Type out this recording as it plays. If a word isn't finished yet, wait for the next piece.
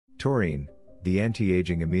Taurine, the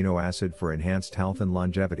anti-aging amino acid for enhanced health and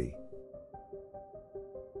longevity.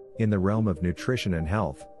 In the realm of nutrition and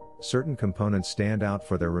health, certain components stand out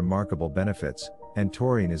for their remarkable benefits, and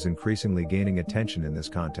taurine is increasingly gaining attention in this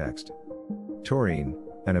context. Taurine,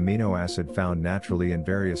 an amino acid found naturally in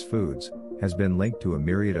various foods, has been linked to a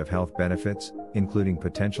myriad of health benefits, including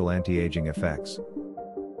potential anti-aging effects.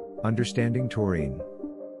 Understanding taurine.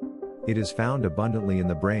 It is found abundantly in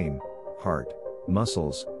the brain, heart,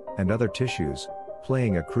 muscles, and other tissues,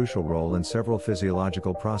 playing a crucial role in several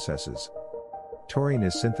physiological processes. Taurine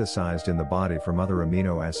is synthesized in the body from other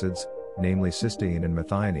amino acids, namely cysteine and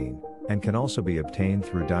methionine, and can also be obtained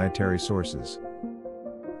through dietary sources.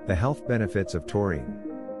 The health benefits of taurine.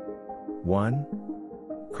 1.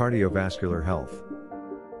 Cardiovascular health.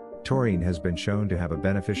 Taurine has been shown to have a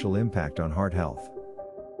beneficial impact on heart health.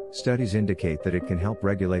 Studies indicate that it can help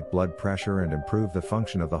regulate blood pressure and improve the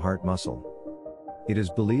function of the heart muscle. It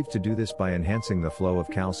is believed to do this by enhancing the flow of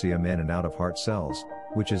calcium in and out of heart cells,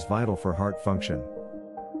 which is vital for heart function.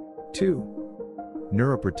 2.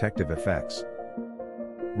 Neuroprotective effects.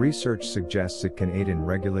 Research suggests it can aid in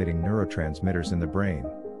regulating neurotransmitters in the brain,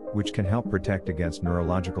 which can help protect against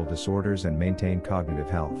neurological disorders and maintain cognitive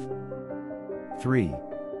health. 3.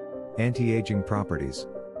 Anti-aging properties.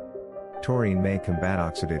 Taurine may combat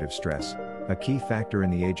oxidative stress, a key factor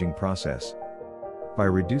in the aging process. By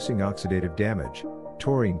reducing oxidative damage,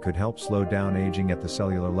 taurine could help slow down aging at the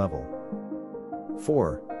cellular level.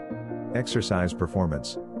 4. Exercise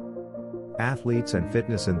performance. Athletes and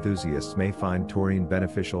fitness enthusiasts may find taurine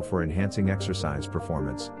beneficial for enhancing exercise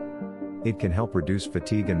performance. It can help reduce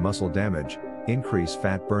fatigue and muscle damage, increase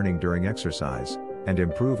fat burning during exercise, and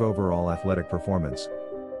improve overall athletic performance.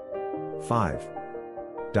 5.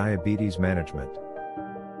 Diabetes management.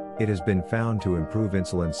 It has been found to improve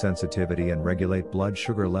insulin sensitivity and regulate blood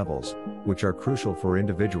sugar levels, which are crucial for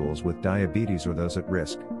individuals with diabetes or those at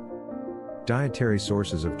risk. Dietary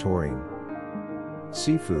sources of taurine.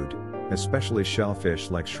 Seafood, especially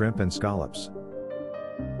shellfish like shrimp and scallops.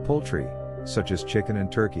 Poultry, such as chicken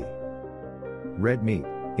and turkey. Red meat,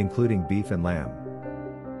 including beef and lamb.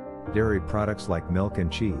 Dairy products like milk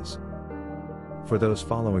and cheese. For those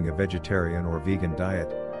following a vegetarian or vegan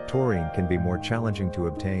diet, taurine can be more challenging to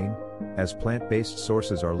obtain, as plant-based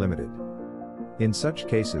sources are limited. In such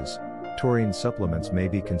cases, taurine supplements may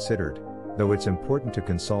be considered, though it's important to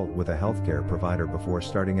consult with a healthcare provider before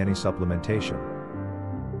starting any supplementation.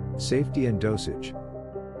 Safety and dosage.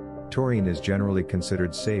 Taurine is generally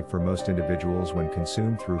considered safe for most individuals when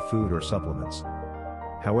consumed through food or supplements.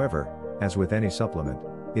 However, as with any supplement,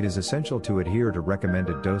 it is essential to adhere to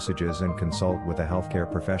recommended dosages and consult with a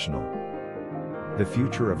healthcare professional. The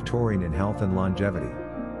future of taurine in health and longevity.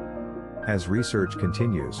 As research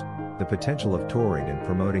continues, the potential of taurine in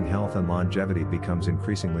promoting health and longevity becomes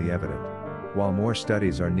increasingly evident. While more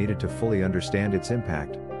studies are needed to fully understand its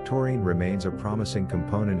impact, taurine remains a promising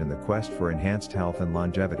component in the quest for enhanced health and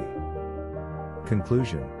longevity.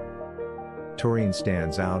 Conclusion. Taurine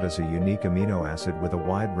stands out as a unique amino acid with a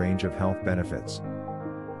wide range of health benefits.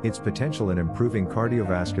 Its potential in improving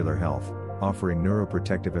cardiovascular health, offering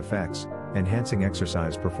neuroprotective effects, enhancing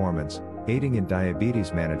exercise performance, aiding in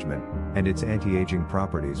diabetes management, and its anti-aging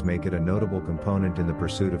properties make it a notable component in the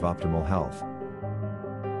pursuit of optimal health.